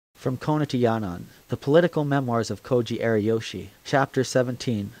From Kona to Yenan, the political memoirs of Koji Ariyoshi. Chapter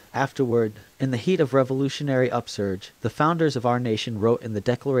 17. Afterword. In the heat of revolutionary upsurge, the founders of our nation wrote in the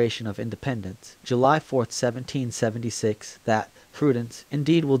Declaration of Independence, July 4, 1776, that prudence,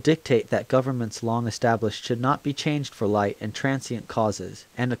 indeed, will dictate that governments long established should not be changed for light and transient causes,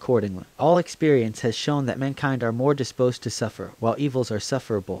 and accordingly, all experience has shown that mankind are more disposed to suffer, while evils are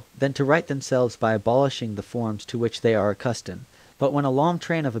sufferable, than to right themselves by abolishing the forms to which they are accustomed. But when a long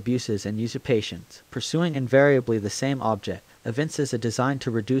train of abuses and usurpations, pursuing invariably the same object, evinces a design to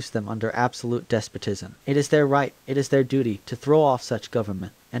reduce them under absolute despotism, it is their right, it is their duty, to throw off such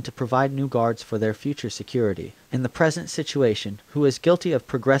government, and to provide new guards for their future security. In the present situation, who is guilty of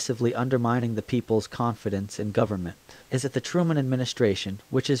progressively undermining the people's confidence in government? Is it the Truman administration,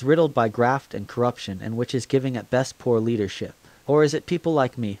 which is riddled by graft and corruption and which is giving at best poor leadership? Or is it people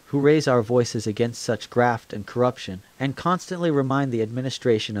like me who raise our voices against such graft and corruption, and constantly remind the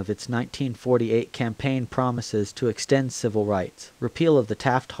administration of its 1948 campaign promises to extend civil rights, repeal of the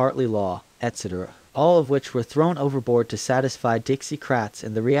Taft-Hartley law, etc., all of which were thrown overboard to satisfy Dixiecrats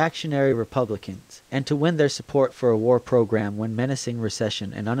and the reactionary Republicans, and to win their support for a war program when menacing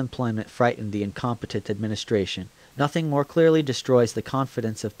recession and unemployment frightened the incompetent administration? Nothing more clearly destroys the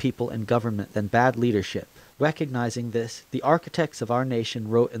confidence of people in government than bad leadership. Recognizing this, the architects of our nation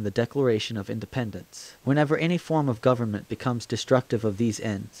wrote in the Declaration of Independence, whenever any form of government becomes destructive of these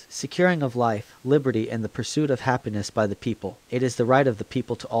ends, securing of life, liberty, and the pursuit of happiness by the people, it is the right of the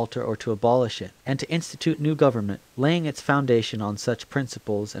people to alter or to abolish it, and to institute new government, laying its foundation on such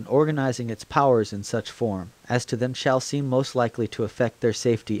principles and organizing its powers in such form, as to them shall seem most likely to affect their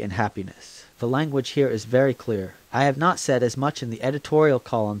safety and happiness. The language here is very clear. I have not said as much in the editorial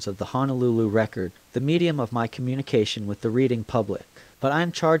columns of the Honolulu Record, the medium of my communication with the reading public, but I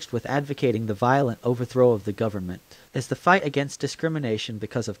am charged with advocating the violent overthrow of the government. Is the fight against discrimination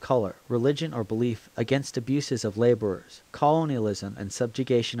because of color, religion, or belief, against abuses of laborers, colonialism, and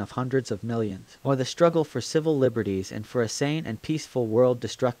subjugation of hundreds of millions, or the struggle for civil liberties and for a sane and peaceful world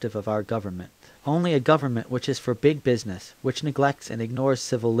destructive of our government? Only a government which is for big business, which neglects and ignores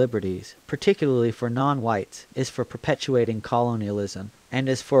civil liberties, particularly for non-whites, is for perpetuating colonialism, and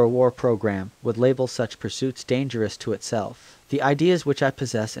is for a war program, would label such pursuits dangerous to itself. The ideas which I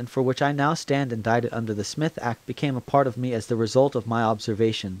possess and for which I now stand indicted under the Smith Act became a part of me as the result of my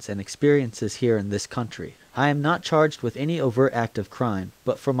observations and experiences here in this country. I am not charged with any overt act of crime,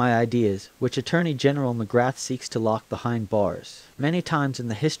 but for my ideas, which Attorney General McGrath seeks to lock behind bars. Many times in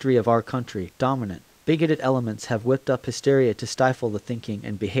the history of our country, dominant, bigoted elements have whipped up hysteria to stifle the thinking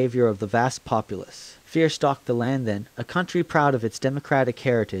and behavior of the vast populace. Fear stalked the land then, a country proud of its democratic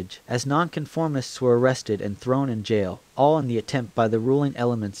heritage, as nonconformists were arrested and thrown in jail, all in the attempt by the ruling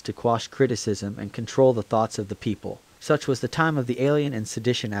elements to quash criticism and control the thoughts of the people. Such was the time of the Alien and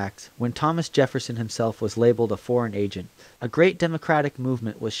Sedition Acts, when Thomas Jefferson himself was labeled a foreign agent. A great democratic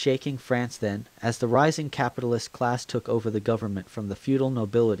movement was shaking France then, as the rising capitalist class took over the government from the feudal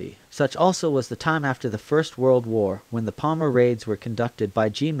nobility. Such also was the time after the First World War, when the Palmer raids were conducted by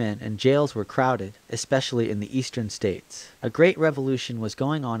G-men and jails were crowded, especially in the eastern states. A great revolution was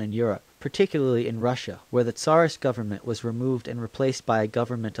going on in Europe, particularly in Russia, where the Tsarist government was removed and replaced by a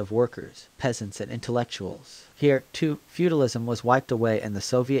government of workers, peasants, and intellectuals. Here, too, feudalism was wiped away and the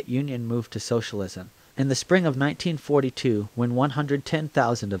Soviet Union moved to socialism. In the spring of 1942, when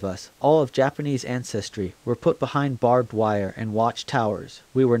 110,000 of us, all of Japanese ancestry, were put behind barbed wire and watch towers,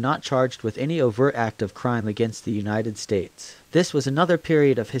 we were not charged with any overt act of crime against the United States. This was another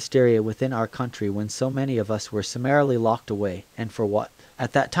period of hysteria within our country when so many of us were summarily locked away, and for what?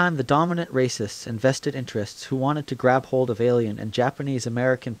 At that time, the dominant racists and vested interests who wanted to grab hold of alien and Japanese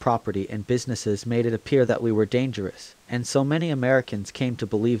American property and businesses made it appear that we were dangerous, and so many Americans came to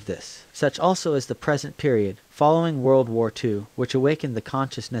believe this. Such also is the present period, following World War II, which awakened the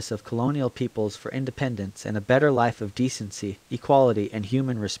consciousness of colonial peoples for independence and a better life of decency, equality, and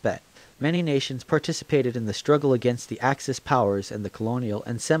human respect. Many nations participated in the struggle against the Axis powers, and the colonial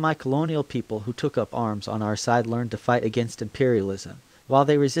and semi-colonial people who took up arms on our side learned to fight against imperialism. While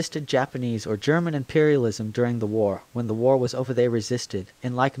they resisted Japanese or German imperialism during the war, when the war was over they resisted,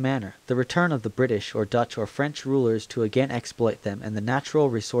 in like manner, the return of the British or Dutch or French rulers to again exploit them and the natural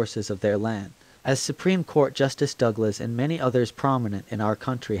resources of their land. As Supreme Court Justice Douglas and many others prominent in our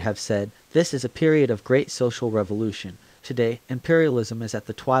country have said, this is a period of great social revolution. Today, imperialism is at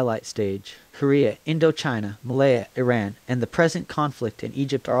the twilight stage. Korea, Indochina, Malaya, Iran, and the present conflict in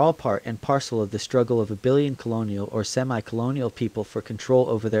Egypt are all part and parcel of the struggle of a billion colonial or semi-colonial people for control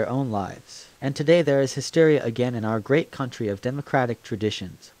over their own lives. And today there is hysteria again in our great country of democratic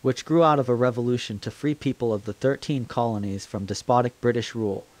traditions, which grew out of a revolution to free people of the 13 colonies from despotic British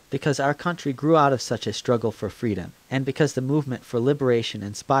rule. because our country grew out of such a struggle for freedom, and because the movement for liberation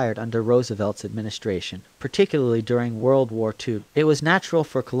inspired under Roosevelt's administration, particularly during World War II. It was natural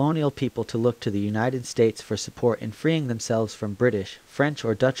for colonial people to look to the United States for support in freeing themselves from British, French,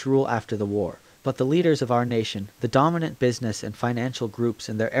 or Dutch rule after the war. But the leaders of our nation, the dominant business and financial groups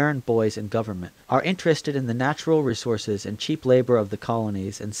and their errand boys in government, are interested in the natural resources and cheap labor of the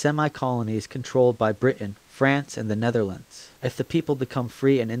colonies and semi-colonies controlled by Britain, France, and the Netherlands. If the people become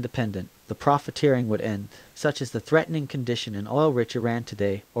free and independent, the profiteering would end, such as the threatening condition in oil-rich Iran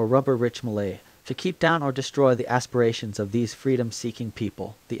today or rubber-rich Malay. To keep down or destroy the aspirations of these freedom-seeking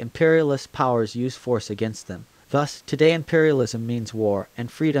people, the imperialist powers use force against them. Thus, today imperialism means war, and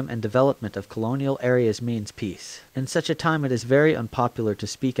freedom and development of colonial areas means peace. In such a time it is very unpopular to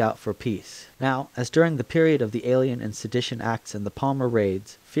speak out for peace. Now, as during the period of the Alien and Sedition Acts and the Palmer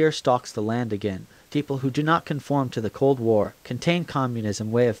Raids, fear stalks the land again. People who do not conform to the Cold War, contain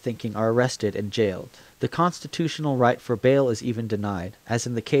communism way of thinking are arrested and jailed. The constitutional right for bail is even denied, as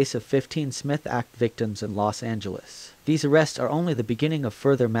in the case of 15 Smith Act victims in Los Angeles. These arrests are only the beginning of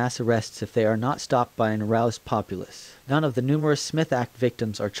further mass arrests if they are not stopped by an aroused populace. None of the numerous Smith Act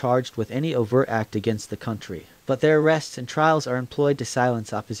victims are charged with any overt act against the country, but their arrests and trials are employed to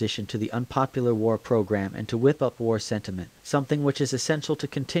silence opposition to the unpopular war program and to whip up war sentiment, something which is essential to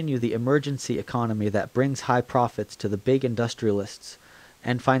continue the emergency economy that brings high profits to the big industrialists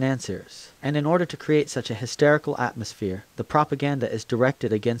and financiers. And in order to create such a hysterical atmosphere, the propaganda is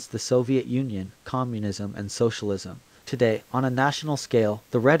directed against the Soviet Union, communism, and socialism. Today, on a national scale,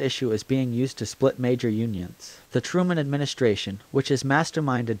 the red issue is being used to split major unions. The Truman administration, which is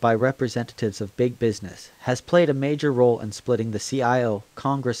masterminded by representatives of big business, has played a major role in splitting the CIO,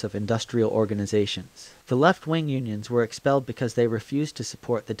 Congress of Industrial Organizations. The left-wing unions were expelled because they refused to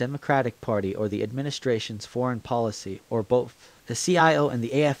support the Democratic Party or the administration's foreign policy, or both. The CIO and the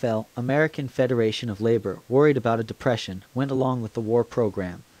AFL, American Federation of Labor, worried about a depression, went along with the war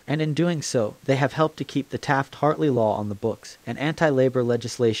program. And in doing so, they have helped to keep the Taft-Hartley Law on the books, an anti-labor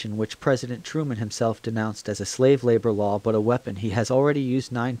legislation which President Truman himself denounced as a slave labor law but a weapon he has already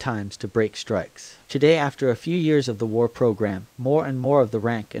used 9 times to break strikes. Today, after a few years of the war program, more and more of the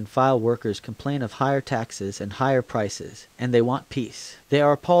rank-and-file workers complain of higher taxes and higher prices, and they want peace. They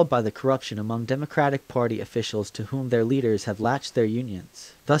are appalled by the corruption among Democratic Party officials to whom their leaders have latched their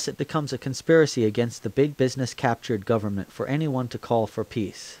unions. Thus it becomes a conspiracy against the big business-captured government for anyone to call for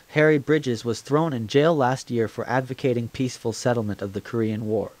peace. Harry Bridges was thrown in jail last year for advocating peaceful settlement of the Korean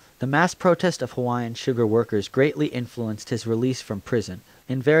War. The mass protest of Hawaiian sugar workers greatly influenced his release from prison.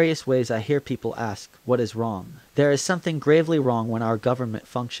 In various ways I hear people ask, what is wrong? There is something gravely wrong when our government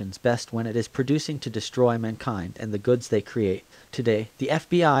functions best when it is producing to destroy mankind and the goods they create. Today, the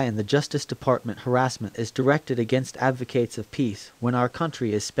FBI and the Justice Department harassment is directed against advocates of peace when our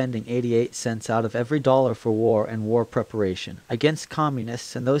country is spending 88 cents out of every dollar for war and war preparation, against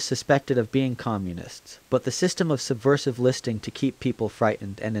communists and those suspected of being communists. But the system of subversive listing to keep people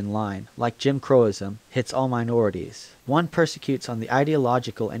frightened and in line, like Jim Crowism, hits all minorities. One persecutes on the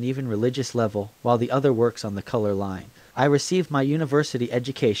ideological and even religious level, while the other works on the color line. I received my university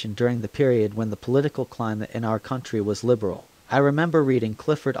education during the period when the political climate in our country was liberal. I remember reading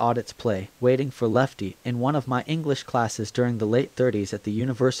Clifford Odets' play, Waiting for Lefty, in one of my English classes during the late 30s at the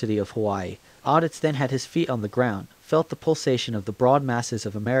University of Hawaii. Odets then had his feet on the ground, felt the pulsation of the broad masses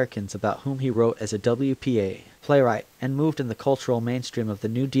of Americans about whom he wrote as a WPA playwright, and moved in the cultural mainstream of the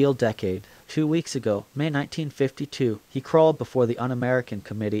New Deal decade. 2 weeks ago, May 1952, he crawled before the Un-American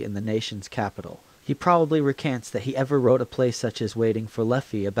Committee in the nation's capital. He probably recants that he ever wrote a play such as Waiting for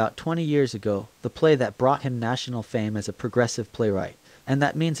Lefty about 20 years ago, the play that brought him national fame as a progressive playwright. And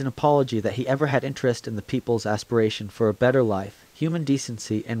that means an apology that he ever had interest in the people's aspiration for a better life, human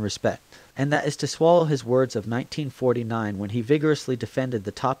decency, and respect. And that is to swallow his words of 1949 when he vigorously defended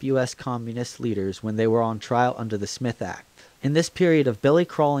the top U.S. communist leaders when they were on trial under the Smith Act. In this period of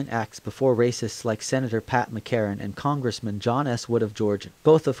belly-crawling acts before racists like Senator Pat McCarran and Congressman John S. Wood of Georgia,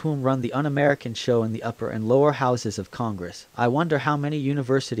 both of whom run the Un-American show in the upper and lower houses of Congress, I wonder how many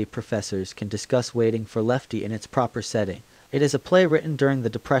university professors can discuss Waiting for Lefty in its proper setting. It is a play written during the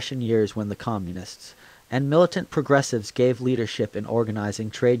Depression years when the communists and militant progressives gave leadership in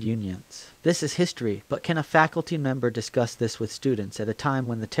organizing trade unions. This is history, but can a faculty member discuss this with students at a time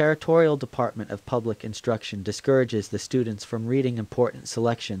when the Territorial Department of Public Instruction discourages the students from reading important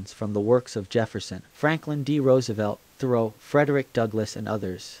selections from the works of Jefferson, Franklin D. Roosevelt, Thoreau, Frederick Douglass, and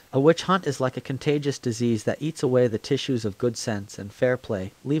others? A witch hunt is like a contagious disease that eats away the tissues of good sense and fair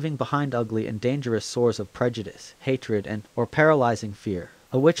play, leaving behind ugly and dangerous sores of prejudice, hatred, and or paralyzing fear.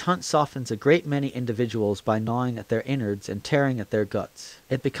 A witch hunt softens a great many individuals by gnawing at their innards and tearing at their guts.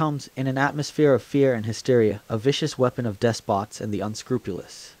 It becomes, in an atmosphere of fear and hysteria, a vicious weapon of despots and the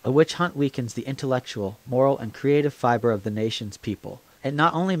unscrupulous. A witch hunt weakens the intellectual, moral, and creative fiber of the nation's people. It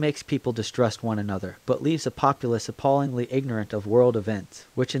not only makes people distrust one another, but leaves a populace appallingly ignorant of world events,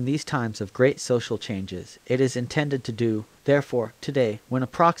 which in these times of great social changes, it is intended to do. Therefore, today, when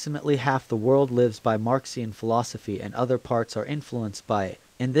approximately half the world lives by Marxian philosophy and other parts are influenced by it,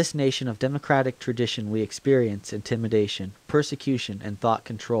 in this nation of democratic tradition we experience intimidation, persecution, and thought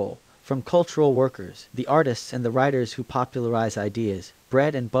control. From cultural workers, the artists and the writers who popularize ideas,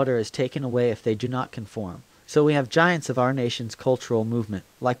 bread and butter is taken away if they do not conform. So we have giants of our nation's cultural movement,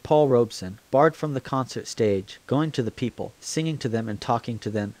 like Paul Robeson, barred from the concert stage, going to the people, singing to them and talking to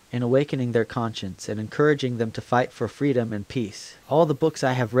them, and awakening their conscience and encouraging them to fight for freedom and peace. All the books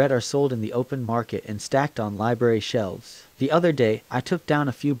I have read are sold in the open market and stacked on library shelves. The other day, I took down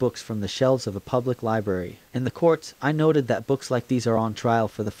a few books from the shelves of a public library. In the courts, I noted that books like these are on trial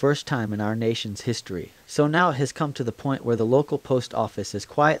for the first time in our nation's history. So now it has come to the point where the local post office is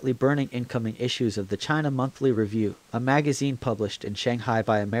quietly burning incoming issues of the China Monthly Review, a magazine published in Shanghai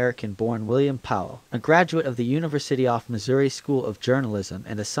by American-born William Powell, a graduate of the University of Missouri School of Journalism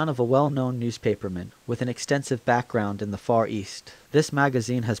and a son of a well-known newspaperman, with an extensive background in the Far East. This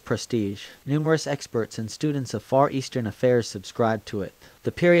magazine has prestige. Numerous experts and students of Far Eastern affairs subscribe to it.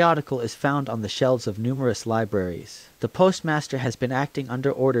 The periodical is found on the shelves of numerous libraries. The postmaster has been acting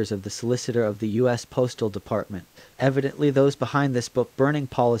under orders of the solicitor of the U.S. Postal Department. Evidently those behind this book-burning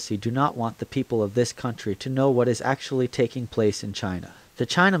policy do not want the people of this country to know what is actually taking place in China. The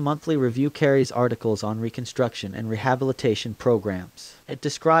China Monthly Review carries articles on reconstruction and rehabilitation programs. It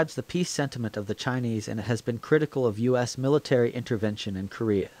describes the peace sentiment of the Chinese and it has been critical of U.S. military intervention in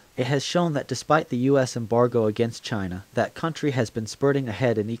Korea. It has shown that despite the U.S. embargo against China, that country has been spurting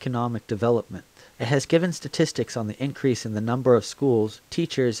ahead in economic development. It has given statistics on the increase in the number of schools,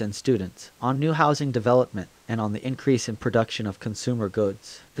 teachers, and students, on new housing development, and on the increase in production of consumer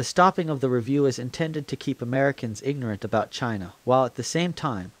goods. The stopping of the review is intended to keep Americans ignorant about China, while at the same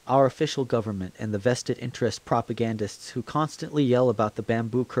time, our official government and the vested interest propagandists who constantly yell about the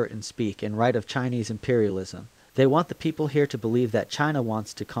bamboo curtain speak and write of Chinese imperialism. They want the people here to believe that China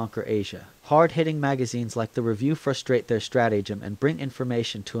wants to conquer Asia. Hard-hitting magazines like the Review frustrate their stratagem and bring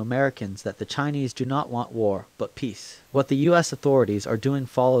information to Americans that the Chinese do not want war, but peace. What the U.S. authorities are doing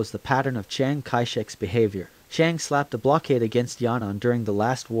follows the pattern of Chiang Kai-shek's behavior. Chiang slapped a blockade against Yenan during the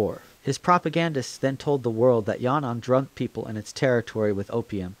last war. His propagandists then told the world that Yenan drugged people in its territory with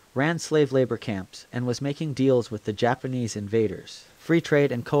opium, ran slave labor camps, and was making deals with the Japanese invaders. Free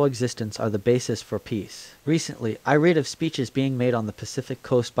trade and coexistence are the basis for peace. Recently, I read of speeches being made on the Pacific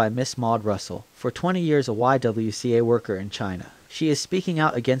Coast by Miss Maud Russell, for 20 years a YWCA worker in China. She is speaking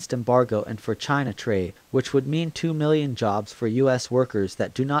out against embargo and for China trade, which would mean 2 million jobs for U.S. workers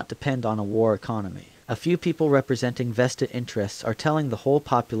that do not depend on a war economy. A few people representing vested interests are telling the whole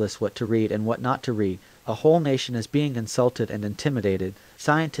populace what to read and what not to read. A whole nation is being insulted and intimidated.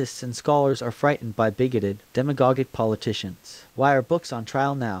 Scientists and scholars are frightened by bigoted, demagogic politicians. Why are books on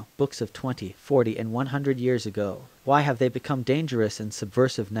trial now, books of 20, 40, and 100 years ago? Why have they become dangerous and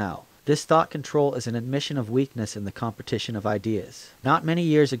subversive now? This thought control is an admission of weakness in the competition of ideas. Not many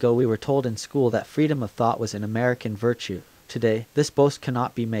years ago we were told in school that freedom of thought was an American virtue. Today, this boast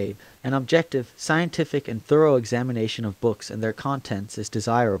cannot be made. An objective, scientific, and thorough examination of books and their contents is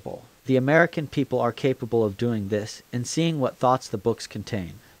desirable. The American people are capable of doing this, in seeing what thoughts the books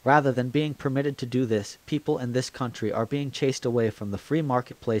contain. Rather than being permitted to do this, people in this country are being chased away from the free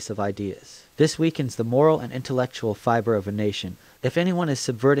marketplace of ideas. This weakens the moral and intellectual fiber of a nation. If anyone is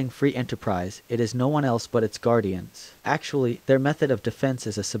subverting free enterprise, it is no one else but its guardians. Actually, their method of defense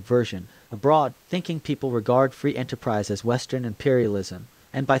is a subversion. Abroad, thinking people regard free enterprise as Western imperialism.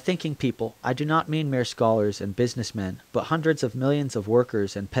 And by thinking people, I do not mean mere scholars and businessmen, but hundreds of millions of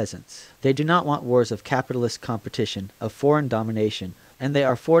workers and peasants. They do not want wars of capitalist competition, of foreign domination, and they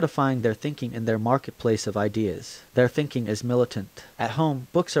are fortifying their thinking in their marketplace of ideas. Their thinking is militant. At home,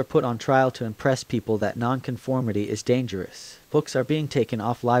 books are put on trial to impress people that nonconformity is dangerous. Books are being taken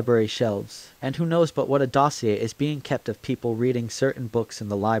off library shelves, and who knows but what a dossier is being kept of people reading certain books in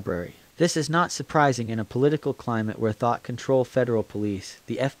the library. This is not surprising in a political climate where thought control federal police,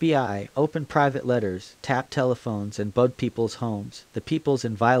 the FBI, open private letters, tap telephones, and bud people's homes, the people's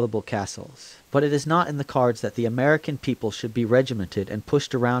inviolable castles. But it is not in the cards that the American people should be regimented and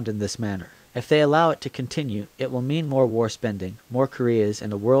pushed around in this manner. If they allow it to continue, it will mean more war spending, more Koreas,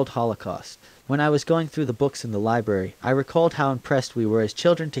 and a world holocaust. When I was going through the books in the library, I recalled how impressed we were as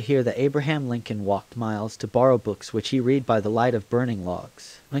children to hear that Abraham Lincoln walked miles to borrow books which he read by the light of burning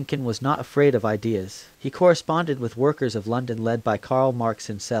logs. Lincoln was not afraid of ideas. He corresponded with workers of London led by Karl Marx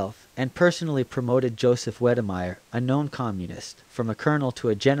himself, and personally promoted Joseph Wedemeyer, a known communist, from a colonel to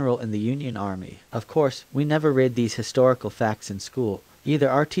a general in the Union Army. Of course, we never read these historical facts in school. Either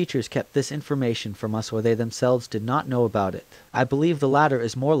our teachers kept this information from us or they themselves did not know about it. I believe the latter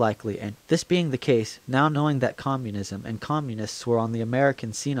is more likely, and this being the case, now knowing that communism and communists were on the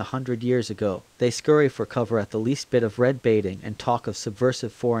American scene 100 years ago, they scurry for cover at the least bit of red baiting and talk of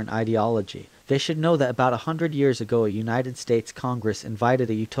subversive foreign ideology. They should know that about 100 years ago a United States Congress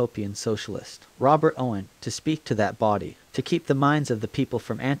invited a utopian socialist, Robert Owen, to speak to that body. To keep the minds of the people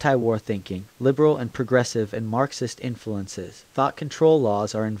from anti-war thinking, liberal and progressive and Marxist influences, thought control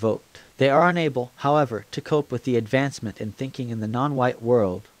laws are invoked. They are unable, however, to cope with the advancement in thinking in the non-white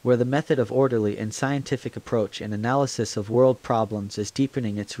world, where the method of orderly and scientific approach and analysis of world problems is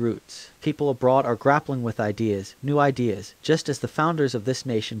deepening its roots. People abroad are grappling with ideas, new ideas, just as the founders of this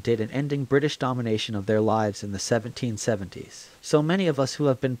nation did in ending British domination of their lives in the 1770s. So many of us who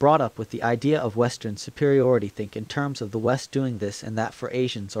have been brought up with the idea of Western superiority think in terms of the West doing this and that for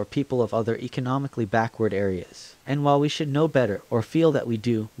Asians or people of other economically backward areas. And while we should know better, or feel that we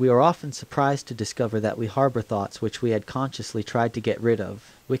do, we are often surprised to discover that we harbor thoughts which we had consciously tried to get rid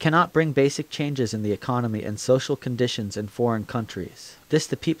of. We cannot bring basic changes in the economy and social conditions in foreign countries. This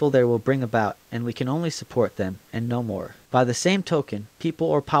the people there will bring about, and we can only support them, and no more. By the same token, people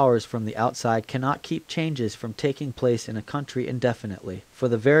or powers from the outside cannot keep changes from taking place in a country indefinitely, for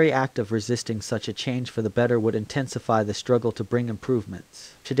the very act of resisting such a change for the better would intensify the struggle to bring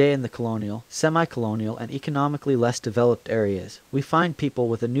improvements. Today in the colonial, semi-colonial, and economically less developed areas, we find people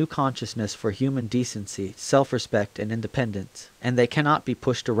with a new consciousness for human decency, self-respect, and independence, and they cannot be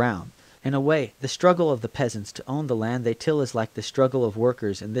pushed around. In a way, the struggle of the peasants to own the land they till is like the struggle of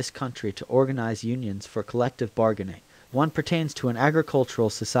workers in this country to organize unions for collective bargaining. One pertains to an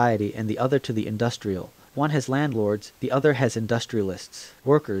agricultural society and the other to the industrial. One has landlords, the other has industrialists.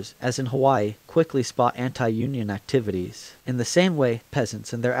 Workers, as in Hawaii, quickly spot anti-union activities. In the same way,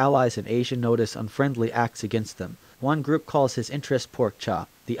 peasants and their allies in Asia notice unfriendly acts against them. One group calls his interest pork chop,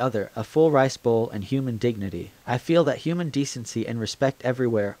 the other a full rice bowl and human dignity. I feel that human decency and respect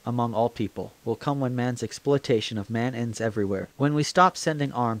everywhere, among all people, will come when man's exploitation of man ends everywhere. When we stop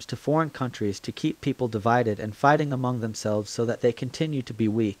sending arms to foreign countries to keep people divided and fighting among themselves so that they continue to be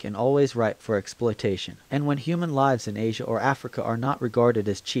weak and always ripe for exploitation. And when human lives in Asia or Africa are not regarded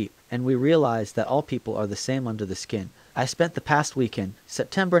as cheap, and we realize that all people are the same under the skin. I spent the past weekend,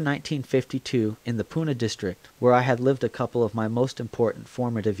 September 1952, in the Puna district, where I had lived a couple of my most important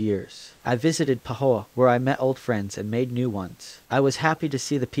formative years. I visited Pahoa, where I met old friends and made new ones. I was happy to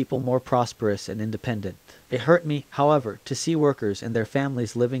see the people more prosperous and independent. It hurt me, however, to see workers and their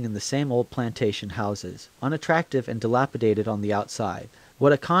families living in the same old plantation houses, unattractive and dilapidated on the outside.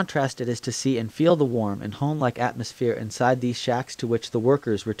 What a contrast it is to see and feel the warm and home-like atmosphere inside these shacks to which the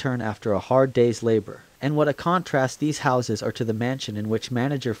workers return after a hard day's labor. And what a contrast these houses are to the mansion in which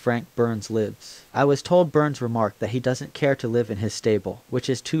manager Frank Burns lives. I was told Burns remarked that he doesn't care to live in his stable, which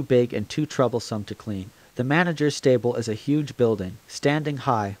is too big and too troublesome to clean. The manager's stable is a huge building, standing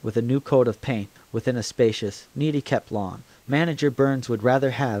high, with a new coat of paint, within a spacious, neatly kept lawn. Manager Burns would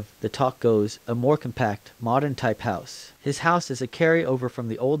rather have, the talk goes, a more compact, modern-type house. His house is a carry-over from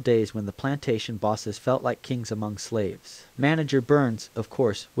the old days when the plantation bosses felt like kings among slaves. Manager Burns, of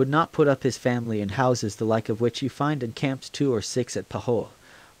course, would not put up his family in houses the like of which you find in camps 2 or 6 at Pahoa,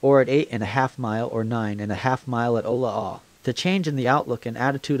 or at 8.5 mile or 9.5 mile at Ola'au. The change in the outlook and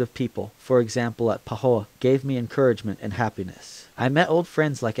attitude of people, for example at Pahoa, gave me encouragement and happiness. I met old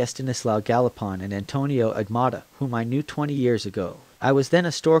friends like Estanislao Gallipan and Antonio Agmada, whom I knew 20 years ago. I was then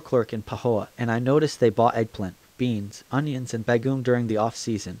a store clerk in Pahoa, and I noticed they bought eggplant, beans, onions, and bagoong during the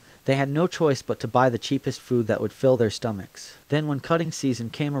off-season. They had no choice but to buy the cheapest food that would fill their stomachs. Then when cutting season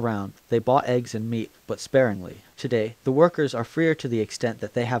came around, they bought eggs and meat, but sparingly. Today, the workers are freer to the extent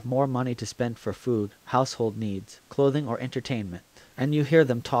that they have more money to spend for food, household needs, clothing, or entertainment. And you hear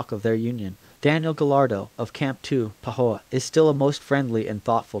them talk of their union. Daniel Gallardo, of Camp 2, Pahoa, is still a most friendly and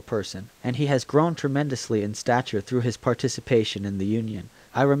thoughtful person, and he has grown tremendously in stature through his participation in the union.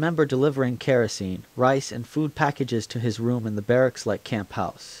 I remember delivering kerosene, rice, and food packages to his room in the barracks-like camp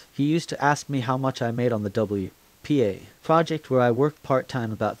house. He used to ask me how much I made on the WPA project where I worked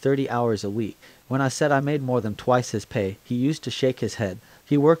part-time about 30 hours a week. When I said I made more than twice his pay, he used to shake his head.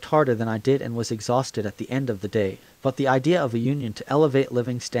 He worked harder than I did and was exhausted at the end of the day. But the idea of a union to elevate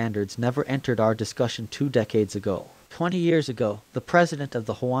living standards never entered our discussion 2 decades ago. 20 years ago, the president of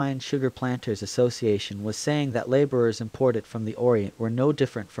the Hawaiian Sugar Planters Association was saying that laborers imported from the Orient were no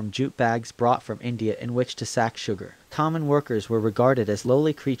different from jute bags brought from India in which to sack sugar. Common workers were regarded as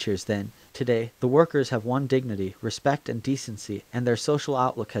lowly creatures then. Today, the workers have won dignity, respect, and decency, and their social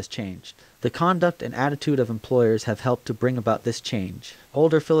outlook has changed. The conduct and attitude of employers have helped to bring about this change.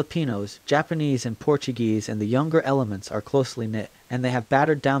 Older Filipinos, Japanese and Portuguese and the younger elements are closely knit, and they have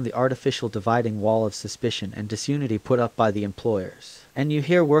battered down the artificial dividing wall of suspicion and disunity put up by the employers. And you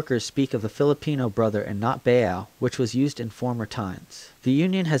hear workers speak of the Filipino brother and not bayao, which was used in former times. The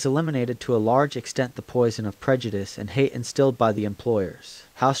union has eliminated to a large extent the poison of prejudice and hate instilled by the employers.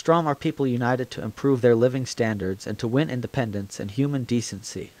 How strong are people united to improve their living standards and to win independence and human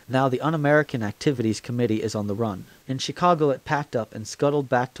decency? Now the Un-American Activities Committee is on the run. In Chicago it packed up and scuttled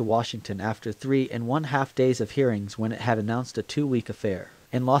back to Washington after 3.5 days of hearings when it had announced a 2-week affair.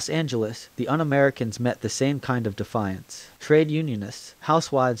 In Los Angeles, the Un-Americans met the same kind of defiance. Trade unionists,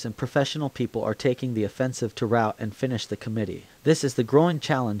 housewives, and professional people are taking the offensive to rout and finish the committee. This is the growing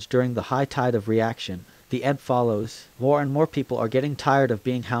challenge during the high tide of reaction. The ebb follows. More and more people are getting tired of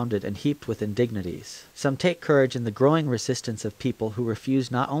being hounded and heaped with indignities. Some take courage in the growing resistance of people who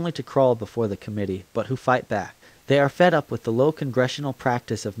refuse not only to crawl before the committee, but who fight back. They are fed up with the low congressional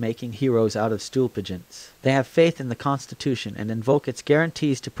practice of making heroes out of stool pigeons. They have faith in the Constitution and invoke its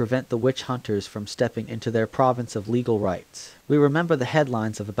guarantees to prevent the witch hunters from stepping into their province of legal rights. We remember the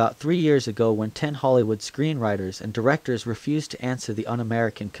headlines of about 3 years ago when 10 Hollywood screenwriters and directors refused to answer the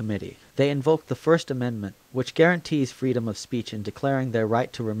Un-American Committee. They invoked the First Amendment, which guarantees freedom of speech in declaring their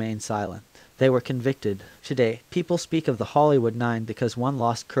right to remain silent. They were convicted. Today, people speak of the Hollywood Nine because one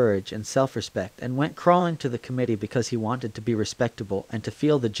lost courage and self-respect and went crawling to the committee because he wanted to be respectable and to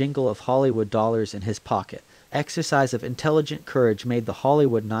feel the jingle of Hollywood dollars in his pocket. Exercise of intelligent courage made the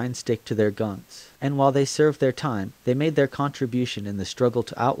Hollywood Nine stick to their guns. And while they served their time, they made their contribution in the struggle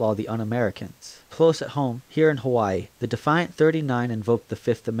to outlaw the Un-Americans. Close at home, here in Hawaii, the Defiant 39 invoked the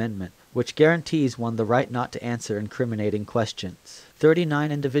Fifth Amendment, which guarantees one the right not to answer incriminating questions.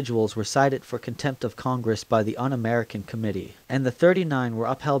 39 individuals were cited for contempt of Congress by the Un-American Committee, and the 39 were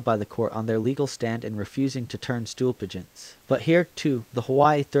upheld by the court on their legal stand in refusing to turn stool pigeons. But here, too, the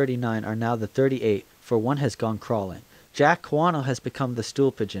Hawaii 39 are now the 38, for one has gone crawling. Jack Kawano has become the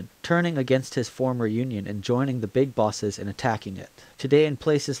stool pigeon, turning against his former union and joining the big bosses in attacking it. Today in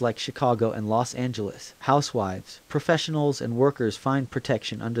places like Chicago and Los Angeles, housewives, professionals, and workers find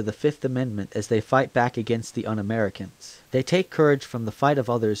protection under the Fifth Amendment as they fight back against the Un-Americans. They take courage from the fight of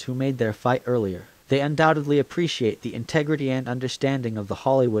others who made their fight earlier. They undoubtedly appreciate the integrity and understanding of the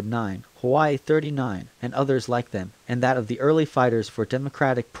Hollywood Nine, Hawaii 39, and others like them, and that of the early fighters for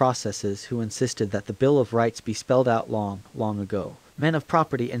democratic processes who insisted that the Bill of Rights be spelled out long, long ago. Men of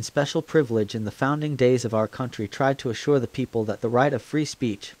property and special privilege in the founding days of our country tried to assure the people that the right of free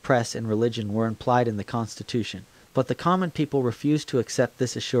speech, press, and religion were implied in the Constitution. But the common people refused to accept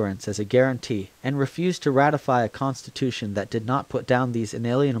this assurance as a guarantee, and refused to ratify a constitution that did not put down these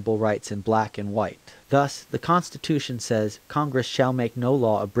inalienable rights in black and white. Thus, the Constitution says, Congress shall make no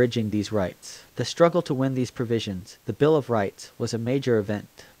law abridging these rights. The struggle to win these provisions, the Bill of Rights, was a major event.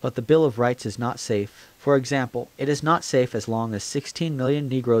 But the Bill of Rights is not safe. For example, it is not safe as long as 16 million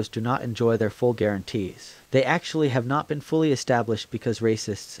Negroes do not enjoy their full guarantees. They actually have not been fully established because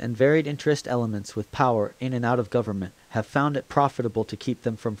racists and varied interest elements with power in and out of government have found it profitable to keep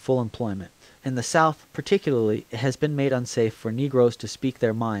them from full employment. In the South, particularly, it has been made unsafe for Negroes to speak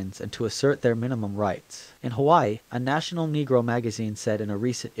their minds and to assert their minimum rights. In Hawaii, a national Negro magazine said in a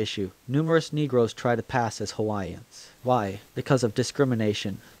recent issue, numerous Negroes try to pass as Hawaiians. Why? Because of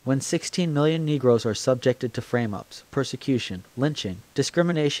discrimination. When 16 million Negroes are subjected to frame-ups, persecution, lynching,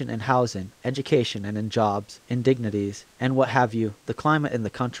 discrimination in housing, education and in jobs, indignities, and what have you, the climate in the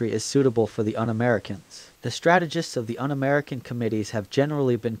country is suitable for the Un-Americans. The strategists of the Un-American committees have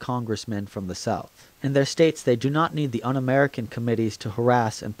generally been congressmen from the South. In their states they do not need the Un-American committees to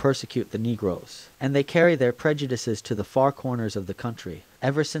harass and persecute the Negroes, and they carry their prejudices to the far corners of the country.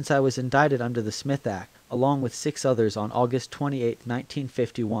 Ever since I was indicted under the Smith Act, along with 6 others on August 28,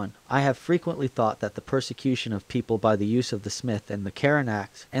 1951, I have frequently thought that the persecution of people by the use of the Smith and McCarran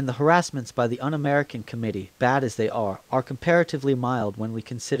Acts, and the harassments by the Un-American Committee, bad as they are comparatively mild when we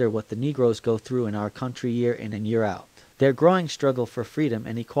consider what the Negroes go through in our country year in and year out. Their growing struggle for freedom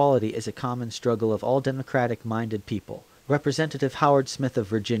and equality is a common struggle of all democratic-minded people. Representative Howard Smith of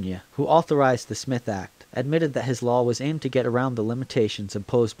Virginia, who authorized the Smith Act, admitted that his law was aimed to get around the limitations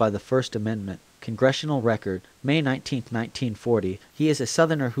imposed by the First Amendment. Congressional Record, May 19, 1940, he is a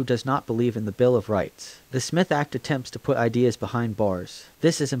Southerner who does not believe in the Bill of Rights. The Smith Act attempts to put ideas behind bars.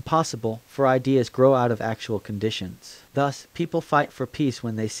 This is impossible, for ideas grow out of actual conditions. Thus, people fight for peace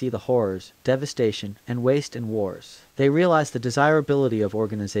when they see the horrors, devastation, and waste in wars. They realize the desirability of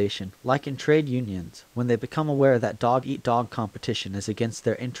organization, like in trade unions, when they become aware that dog-eat-dog competition is against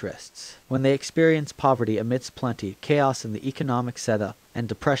their interests. When they experience poverty amidst plenty, chaos in the economic setup, and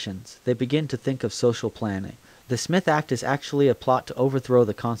depressions, they begin to think of social planning. The Smith Act is actually a plot to overthrow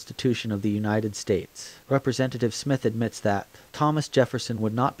the Constitution of the United States. Representative Smith admits that Thomas Jefferson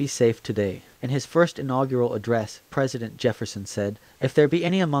would not be safe today. In his first inaugural address, President Jefferson said, "If there be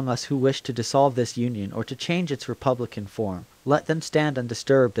any among us who wish to dissolve this Union or to change its republican form, let them stand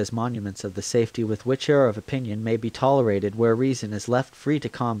undisturbed as monuments of the safety with which error of opinion may be tolerated where reason is left free to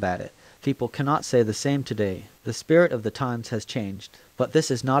combat it." People cannot say the same today. The spirit of the times has changed. But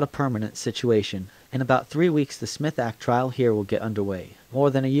this is not a permanent situation. In about 3 weeks the Smith Act trial here will get underway. More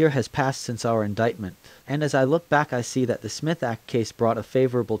than a year has passed since our indictment, and as I look back I see that the Smith Act case brought a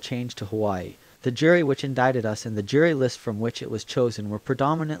favorable change to Hawaii. The jury which indicted us and the jury list from which it was chosen were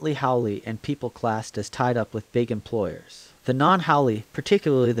predominantly haole and people classed as tied up with big employers. The non-haole,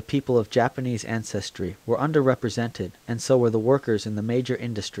 particularly the people of Japanese ancestry, were underrepresented, and so were the workers in the major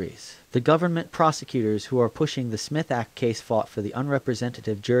industries. The government prosecutors who are pushing the Smith Act case fought for the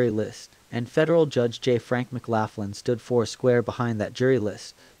unrepresentative jury list, and federal Judge J. Frank McLaughlin stood foursquare behind that jury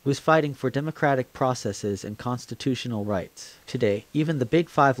list, who's fighting for democratic processes and constitutional rights. Today, even the Big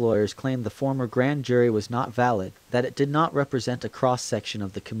Five lawyers claim the former grand jury was not valid, that it did not represent a cross-section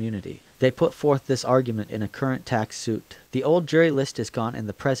of the community. They put forth this argument in a current tax suit. The old jury list is gone and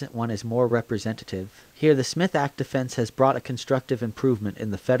the present one is more representative. Here the Smith Act defense has brought a constructive improvement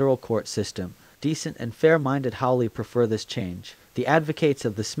in the federal court system. Decent and fair-minded haole prefer this change. The advocates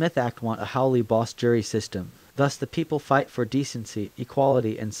of the Smith Act want a haole boss jury system. Thus the people fight for decency,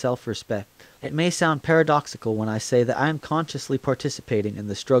 equality, and self-respect. It may sound paradoxical when I say that I am consciously participating in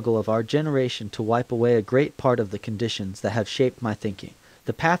the struggle of our generation to wipe away a great part of the conditions that have shaped my thinking.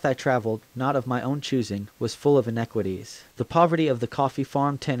 The path I traveled, not of my own choosing, was full of inequities. The poverty of the coffee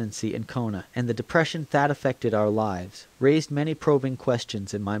farm tenancy in Kona and the depression that affected our lives raised many probing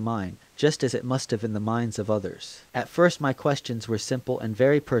questions in my mind, just as it must have in the minds of others. At first my questions were simple and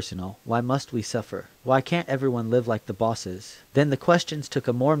very personal. Why must we suffer? Why can't everyone live like the bosses? Then the questions took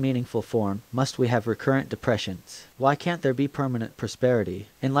a more meaningful form. Must we have recurrent depressions? Why can't there be permanent prosperity?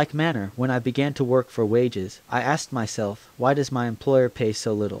 In like manner, when I began to work for wages, I asked myself, why does my employer pay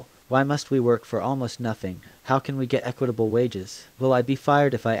so little? Why must we work for almost nothing? How can we get equitable wages? Will I be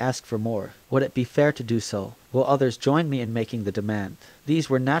fired if I ask for more? Would it be fair to do so? Will others join me in making the demand? These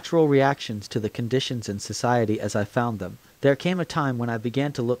were natural reactions to the conditions in society as I found them. There came a time when I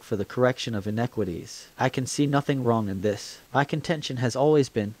began to look for the correction of inequities. I can see nothing wrong in this. My contention has always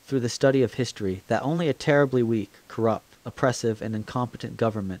been, through the study of history, that only a terribly weak, corrupt, oppressive, and incompetent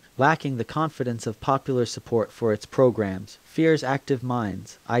government, lacking the confidence of popular support for its programs, fears active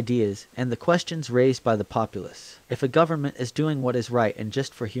minds, ideas, and the questions raised by the populace. If a government is doing what is right and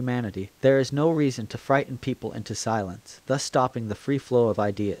just for humanity, there is no reason to frighten people into silence, thus stopping the free flow of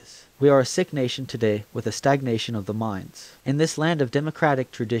ideas. We are a sick nation today with a stagnation of the minds. In this land of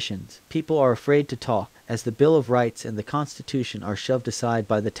democratic traditions, people are afraid to talk, as the Bill of Rights and the Constitution are shoved aside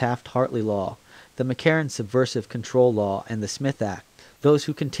by the Taft-Hartley Law, the McCarran Subversive Control Law, and the Smith Act. Those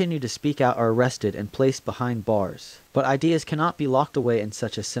who continue to speak out are arrested and placed behind bars. But ideas cannot be locked away in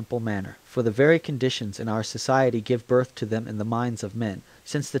such a simple manner, for the very conditions in our society give birth to them in the minds of men.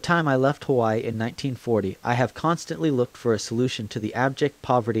 Since the time I left Hawaii in 1940, I have constantly looked for a solution to the abject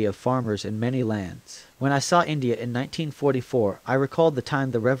poverty of farmers in many lands. When I saw India in 1944, I recalled the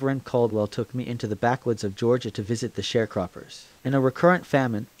time the Reverend Caldwell took me into the backwoods of Georgia to visit the sharecroppers. In a recurrent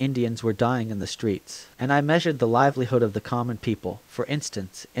famine, Indians were dying in the streets, and I measured the livelihood of the common people, for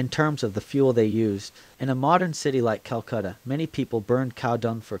instance, in terms of the fuel they used. In a modern city like Calcutta, many people burned cow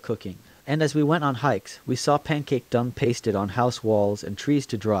dung for cooking. And as we went on hikes, we saw pancake dung pasted on house walls and trees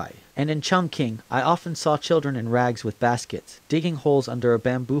to dry. And in Chumking, I often saw children in rags with baskets, digging holes under a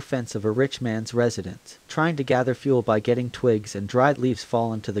bamboo fence of a rich man's residence, trying to gather fuel by getting twigs and dried leaves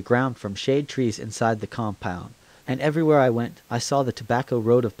fallen to the ground from shade trees inside the compound. And everywhere I went, I saw the tobacco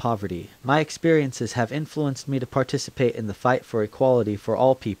road of poverty. My experiences have influenced me to participate in the fight for equality for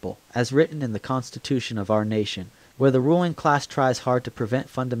all people, as written in the Constitution of our nation. Where the ruling class tries hard to prevent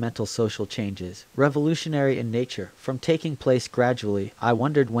fundamental social changes, revolutionary in nature, from taking place gradually, I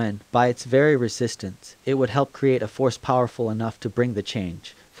wondered when, by its very resistance, it would help create a force powerful enough to bring the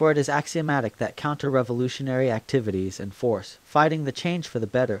change. For it is axiomatic that counter-revolutionary activities and force, fighting the change for the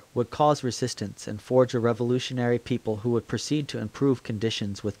better, would cause resistance and forge a revolutionary people who would proceed to improve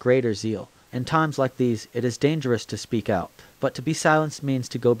conditions with greater zeal. In times like these, it is dangerous to speak out. But to be silenced means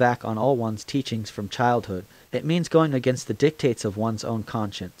to go back on all one's teachings from childhood. It means going against the dictates of one's own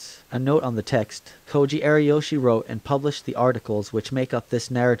conscience. A note on the text. Koji Ariyoshi wrote and published the articles which make up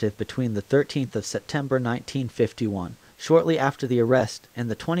this narrative between the 13th of September 1951. Shortly after the arrest, and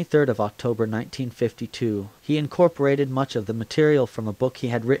the 23rd of October 1952, he incorporated much of the material from a book he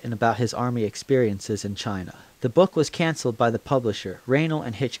had written about his army experiences in China. The book was cancelled by the publisher, Raynal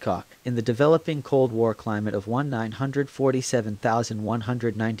and Hitchcock, in the developing Cold War climate of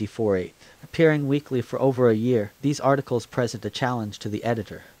 1,947,194. Appearing weekly for over a year, these articles present a challenge to the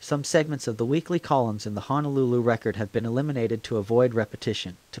editor. Some segments of the weekly columns in the Honolulu Record have been eliminated to avoid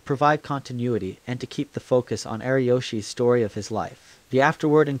repetition, to provide continuity, and to keep the focus on Ariyoshi's story of his life. The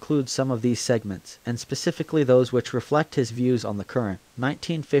Afterword includes some of these segments, and specifically those which reflect his views on the current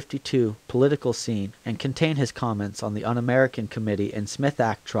 1952 political scene and contain his comments on the Un-American Committee and Smith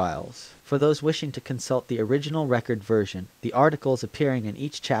Act trials. For those wishing to consult the original record version, the articles appearing in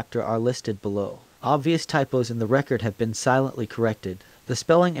each chapter are listed below. Obvious typos in the record have been silently corrected. The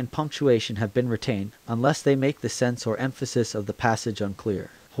spelling and punctuation have been retained, unless they make the sense or emphasis of the passage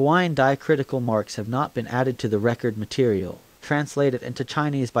unclear. Hawaiian diacritical marks have not been added to the record material. Translated into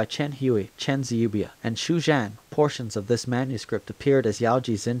Chinese by Chen Hui, Chen Ziyubia, and Xu Zhan, portions of this manuscript appeared as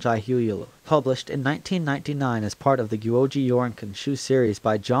Yaoji Zinjai Huyulu, published in 1999 as part of the Gyuoji Yorinkan Shu series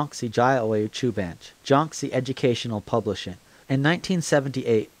by Zhongxi Jiaoyu Chubanch, Zhongxi Educational Publishing. In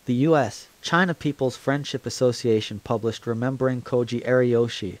 1978, the U.S. China People's Friendship Association published Remembering Koji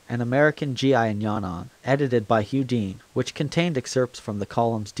Ariyoshi, an American GI in Yenan, edited by Hugh Dean, which contained excerpts from the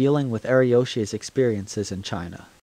columns dealing with Ariyoshi's experiences in China.